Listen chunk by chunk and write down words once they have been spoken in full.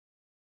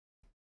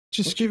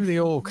Just give the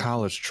old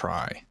college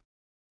try.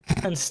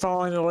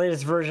 Installing the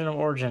latest version of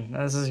Origin.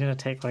 This is gonna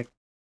take like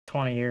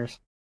 20 years.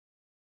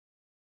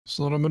 This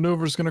little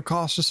maneuver is going to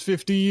cost us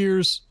 50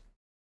 years.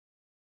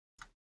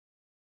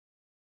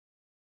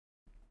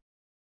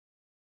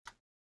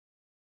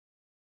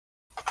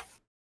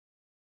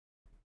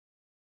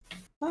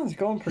 Oh, it's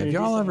going pretty. Have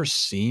y'all decent. ever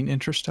seen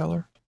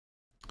Interstellar?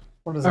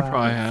 What is I that?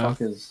 probably have.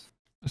 Fuck is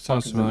It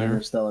sounds familiar.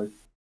 Interstellar.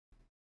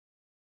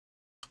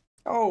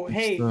 Oh,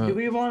 hey, the- do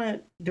we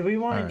want to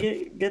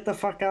Alright. get the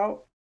fuck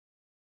out?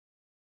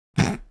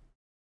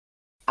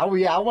 Oh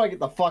yeah, I want to get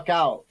the fuck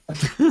out.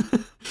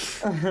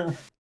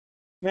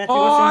 Matthew,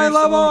 I'm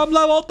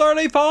level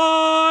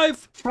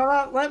 35! Shut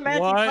up, let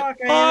Matthew What? talk.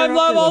 I I'm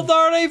interrupted level him.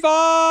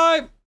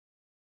 35!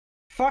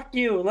 Fuck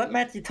you, let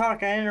Matthew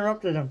talk. I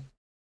interrupted him.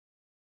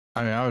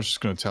 I mean, I was just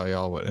going to tell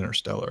y'all what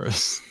Interstellar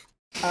is.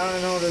 I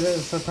don't know what it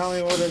is, so tell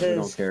me what it We is.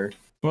 don't care.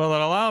 Well,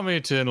 then allow me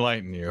to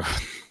enlighten you.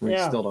 We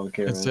Yeah. still don't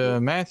care. It's man.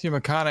 a Matthew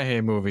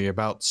McConaughey movie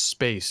about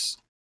space.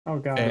 Oh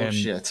god. Oh and-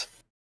 shit.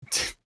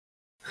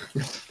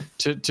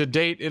 To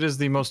date, it is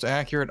the most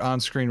accurate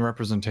on-screen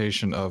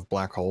representation of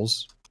black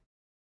holes.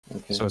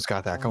 Okay. So it's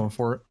got that going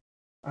for it.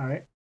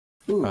 Alright.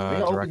 Ooh,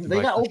 directed they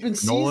by got open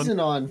Christopher Nolan. season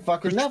on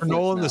fucking Christopher Netflix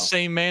Nolan, now. the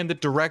same man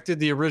that directed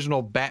the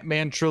original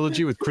Batman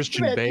trilogy with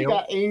Christian Man, you Bale.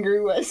 got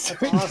angry when I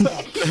started Awesome.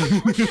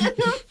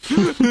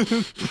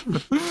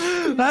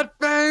 That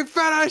bang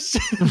fetish.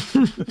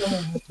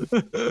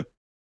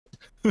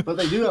 But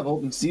they do have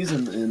open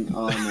season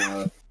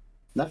on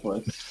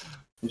Netflix,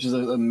 which is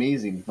an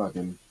amazing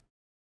fucking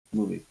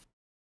movie.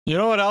 You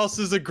know what else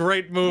is a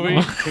great movie?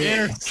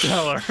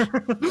 Interstellar.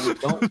 I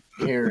don't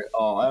care at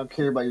all. I don't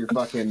care about your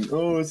fucking.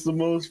 Oh, it's the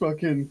most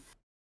fucking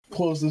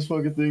closest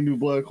fucking thing to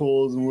black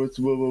holes and what's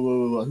blah blah blah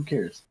blah blah. Who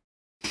cares?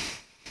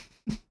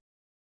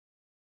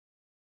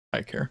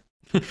 I care.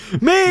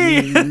 Me!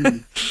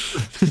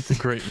 It's a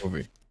great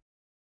movie.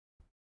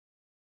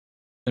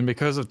 And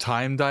because of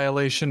time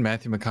dilation,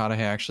 Matthew McConaughey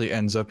actually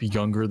ends up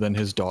younger than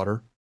his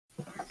daughter.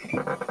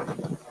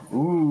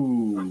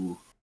 Ooh.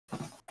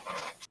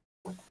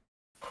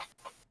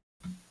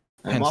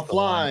 I'm Hence the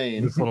line.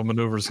 offline. This little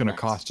maneuver is going to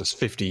cost us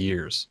 50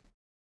 years.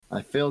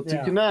 I failed to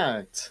Yeah.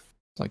 connect.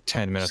 It's like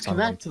 10 minutes Just on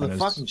connect to the one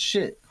planet, fucking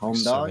shit, home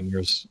 7 dog.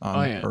 years on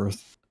Oh, yeah.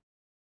 Earth.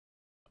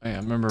 Oh, yeah, I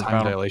remember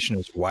Time dilation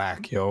is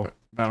whack, yo.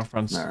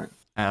 Battlefront's All right.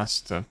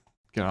 asked to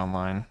get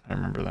online. I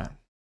remember that.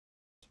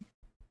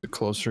 The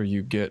closer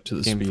you get to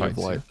the Game speed of fights,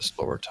 light, yeah. the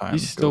slower time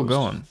He's still goes.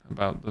 going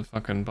about the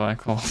fucking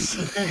black holes.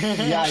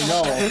 Yeah, I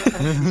know.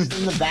 Just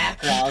in the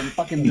background,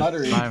 fucking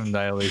muttering. Time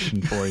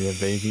dilation for you,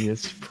 baby.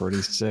 It's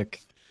pretty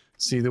sick.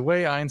 See, the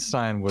way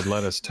Einstein would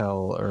let us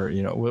tell, or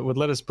would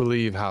let us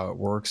believe how it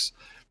works,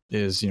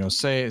 is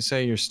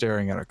say you're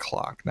staring at a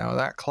clock. Now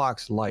that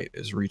clock's light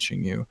is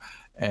reaching you,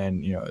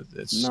 and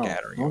it's No,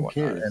 scattering who and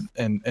whatnot. cares?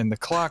 And the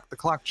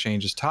clock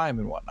changes time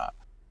and whatnot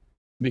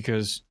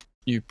because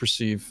you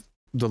perceive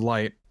the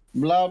light.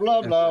 Blah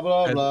blah blah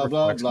blah As it blah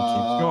blah reflects and keeps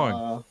blah.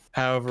 going.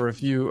 However,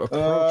 if you approach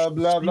Blah the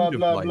blah speed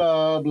blah of light,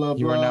 blah blah.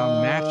 you are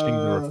now matching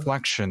the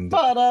reflection.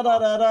 Blah da da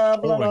da da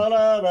blah Going.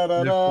 da da da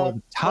da. Therefore,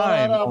 the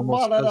time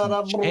almost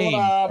doesn't change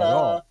at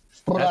all.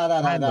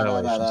 That's time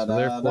dilation. So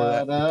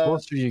therefore, the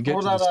closer you get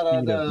to the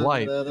speed of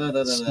light,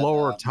 the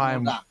slower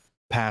time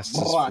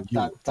passes for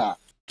you.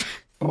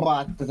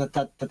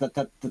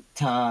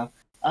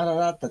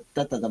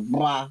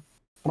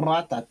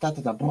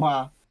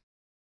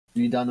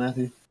 You done,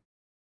 Matthew?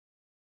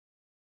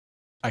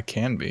 I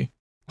can be.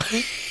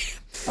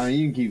 I mean,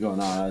 you can keep going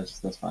on.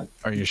 That's fine.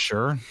 Are you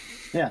sure?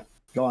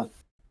 Go on.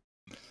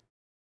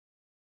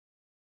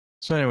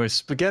 So anyway,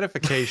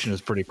 spaghettification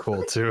is pretty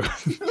cool too.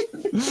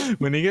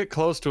 When you get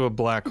close to a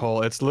black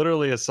hole, it's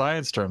literally a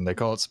science term. They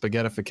call it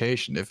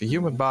spaghettification. If a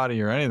human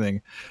body or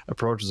anything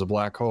approaches a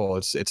black hole,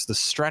 it's the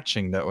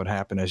stretching that would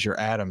happen as your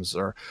atoms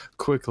are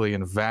quickly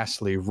and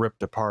vastly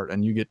ripped apart,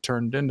 and you get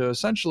turned into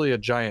essentially a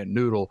giant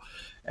noodle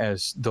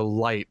as the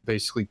light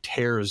basically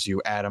tears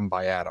you atom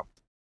by atom.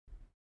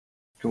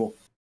 Cool.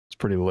 It's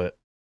pretty lit.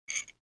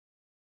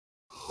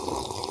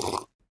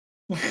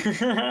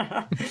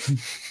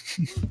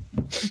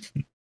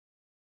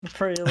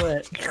 Pretty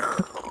lit.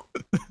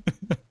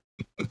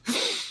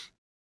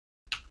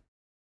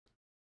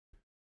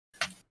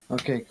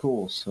 Okay,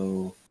 cool.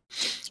 So,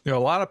 A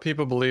lot of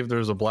people believe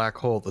there's a black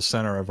hole at the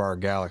center of our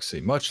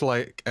galaxy. Much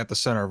like at the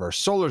center of our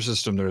solar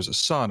system, there's a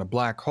sun, a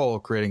black hole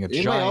creating a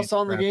Anybody giant else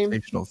on the game?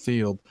 gravitational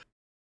field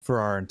for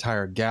our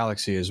entire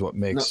galaxy is what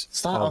makes No,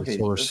 stop. all Okay, the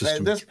solar at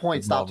system this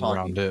point, stop revolve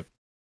talking. around it.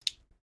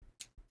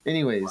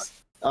 anyways,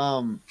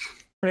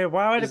 Wait,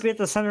 why would it be at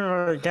the center of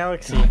our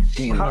galaxy?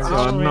 damn, How- it's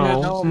how just- do we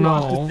not know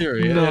about The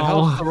theory. It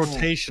helps the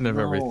rotation of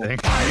everything.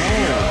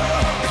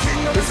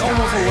 It's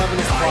almost 11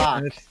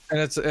 o'clock. And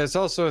it's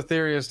also a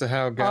theory as to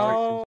how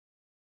galaxies.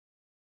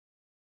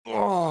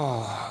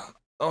 Oh,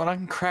 and I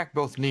can crack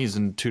both knees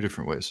in 2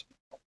 different ways.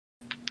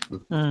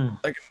 Mm.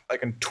 I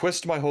can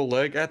twist my whole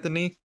leg at the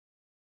knee,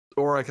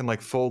 or I can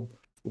like fold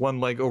one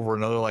leg over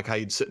another, like how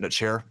you'd sit in a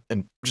chair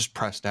and just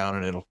press down,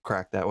 and it'll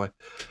crack that way.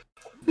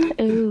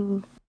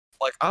 Ooh.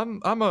 Like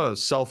I'm a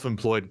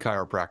self-employed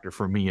chiropractor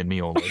for me and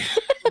me only.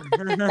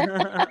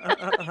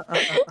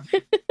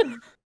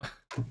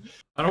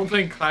 I don't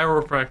think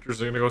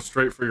chiropractors are gonna go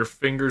straight for your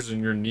fingers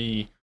and your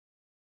knee.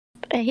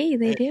 Hey,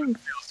 they do.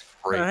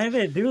 Great. I think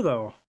they do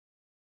though.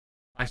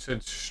 I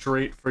said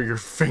straight for your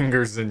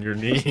fingers and your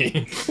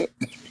knee.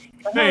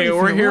 How Hey, do you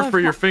we're feel? here What? for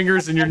your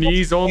fingers and your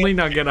knees only.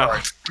 Now get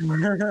out.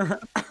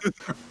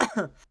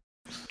 Ugh.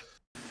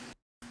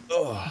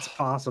 It's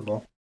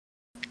possible.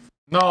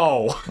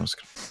 No. I'm just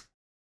gonna-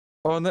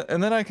 Oh, and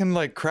then I can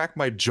like crack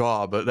my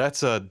jaw, but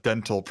that's a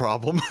dental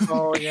problem.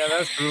 Oh yeah,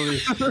 that's really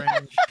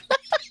strange.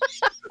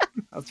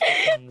 That's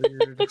fucking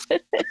weird.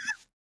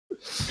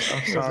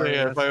 I'm sorry.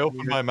 Yeah, if that's I open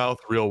weird. my mouth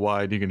real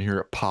wide, you can hear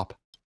it pop.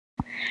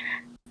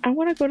 I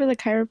want to go to the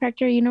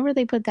chiropractor. You know where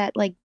they put that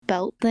like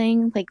belt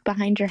thing like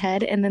behind your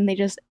head, and then they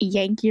just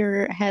yank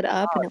your head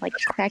up, and it like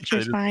cracks your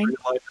They just spine.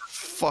 like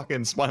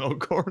fucking spinal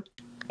cord.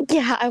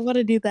 Yeah, I want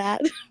to do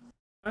that.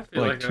 I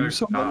feel Like like to I'd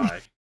somebody?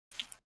 die.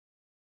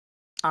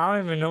 I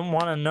don't even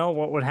want to know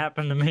what would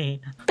happen to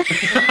me.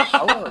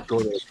 I want to go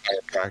to a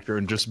chiropractor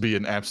and just be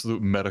an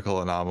absolute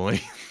medical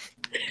anomaly.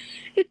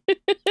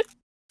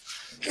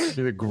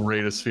 Be the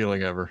greatest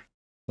feeling ever.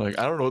 Like,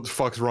 I don't know what the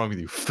fuck's wrong with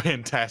you.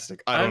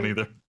 Fantastic. I don't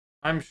either.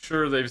 I'm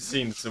sure they've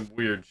seen some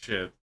weird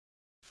shit.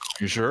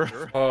 You sure?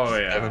 Oh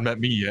You yeah. haven't met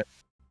me yet.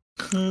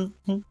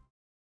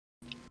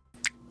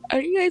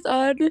 Are you guys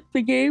on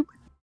the game?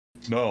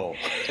 No.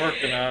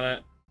 Working on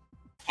it.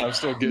 I'm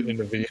still getting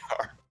into VR.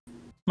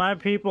 My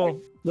people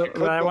that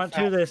could I go went to,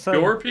 fast. they said,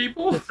 Your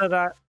people? they said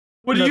I,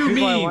 What do the you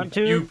people I mean? went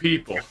to? You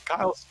people.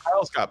 Kyle's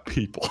got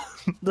people.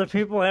 the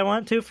people I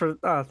went to for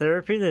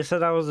therapy, they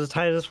said I was the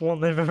tightest one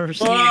they've ever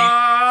seen.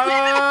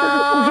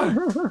 Ah!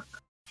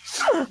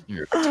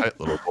 You're a tight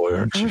little boy,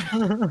 aren't you?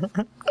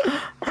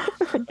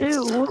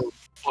 Ew. So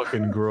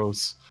fucking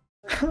gross.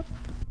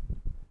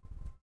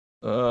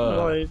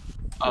 Like,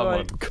 I'm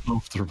like,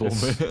 uncomfortable,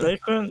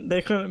 man.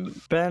 they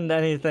couldn't bend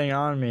anything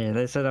on me.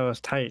 They said I was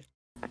tight.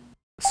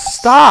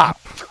 Stop!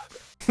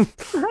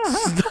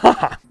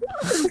 Stop!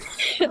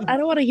 I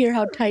don't want to hear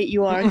how tight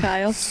you are,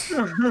 Kyle.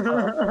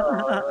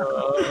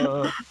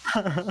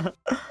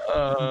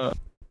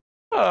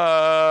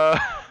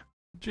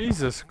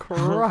 Jesus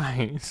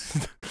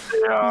Christ.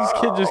 This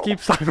kid just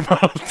keeps talking about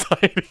how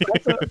tight he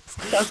is.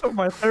 That's what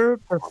my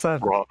therapist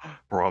said. Bro,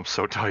 I'm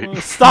so tight.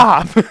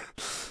 Stop!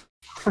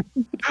 You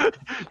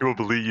won't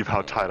believe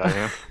how tight I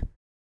am.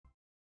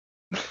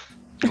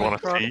 You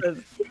want to Cross,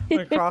 see?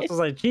 my cross was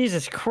like,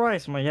 Jesus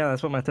Christ. I'm like, yeah,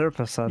 that's what my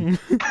therapist said.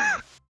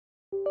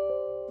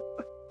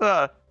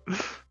 Ah.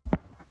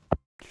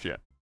 Shit.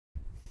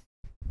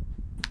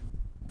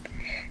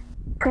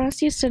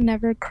 Cross used to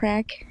never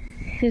crack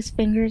his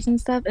fingers and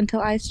stuff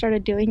until I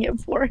started doing it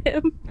for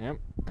him. Yep.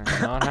 And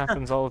now it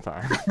happens all the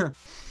time.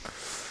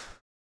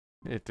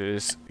 It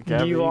is Do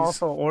Gabby's... you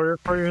also order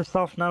for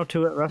yourself now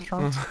too at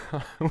restaurants?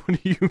 What do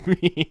you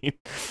mean?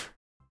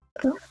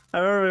 I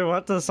remember we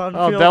went to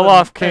Sunfield. Oh,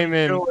 Deloff and came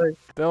in. you're like,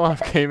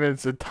 Deloff came in and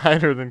said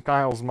tighter than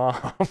Kyle's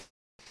mom.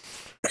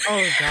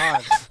 oh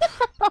God.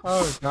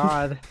 Oh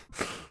God.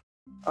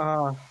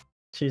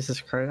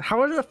 Jesus Christ.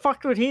 How the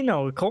fuck would he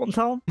know? Would Colton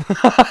tell him?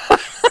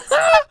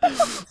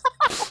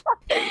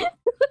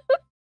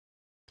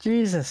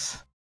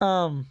 Jesus.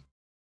 What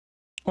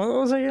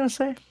was I gonna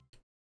say?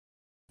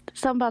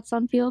 Something about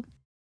Sunfield.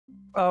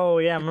 Oh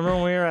yeah, remember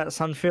when we were at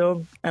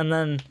Sunfield and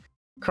then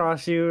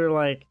Cross, you were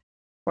like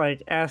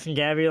asking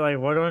Gabby like,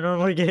 what do I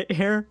normally get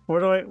here? What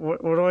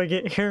do I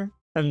get here?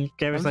 And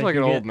Gabby's Sounds like, like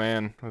an "You old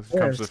man when it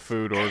comes to Yes.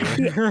 food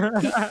ordering.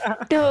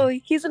 get-" No,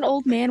 he's an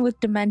old man with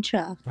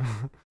dementia.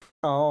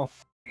 Oh,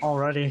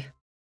 already.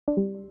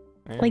 And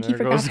Like he there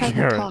forgot goes how to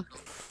Garrett. talk.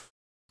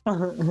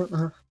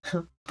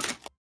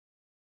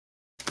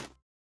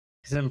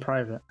 He's in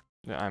private.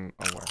 Yeah, I'm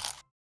aware.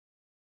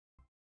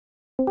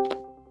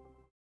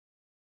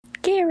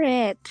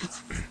 Garrett.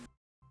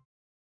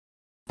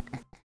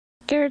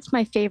 Garrett's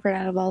my favorite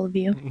out of all of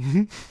you.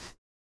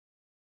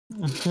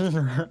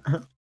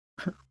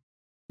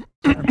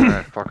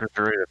 Alright, fuckers,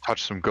 you ready to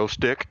touch some ghost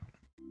dick?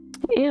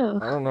 Ew.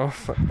 I don't know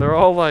if they're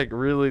all like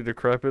really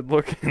decrepit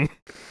looking.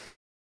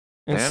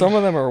 And And? some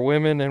of them are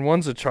women and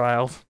one's a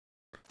child.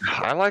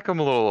 I like them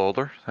a little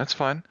older. That's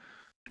fine.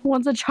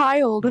 One's a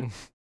child.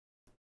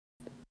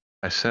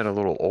 I said a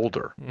little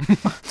older.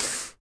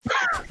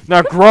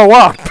 Now grow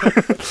up!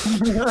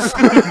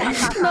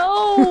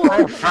 No.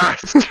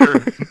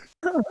 Faster!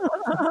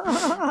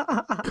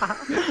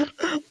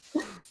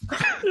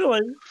 You're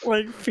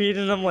like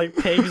feeding them like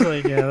pigs.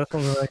 Like, yeah, that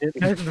sounds like it.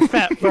 Nice and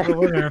fat for the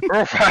winner.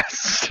 Grow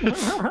fast! I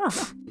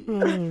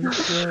want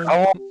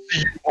to see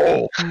you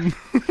old.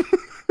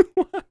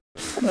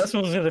 This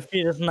one's gonna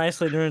feed us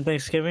nicely during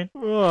Thanksgiving.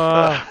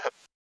 Ah,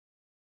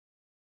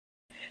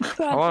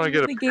 I want to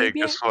get a pig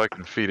just so I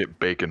can feed it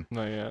bacon.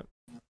 not yet.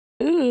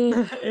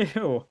 Ooh.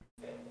 Ew.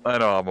 I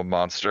know I'm a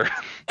monster.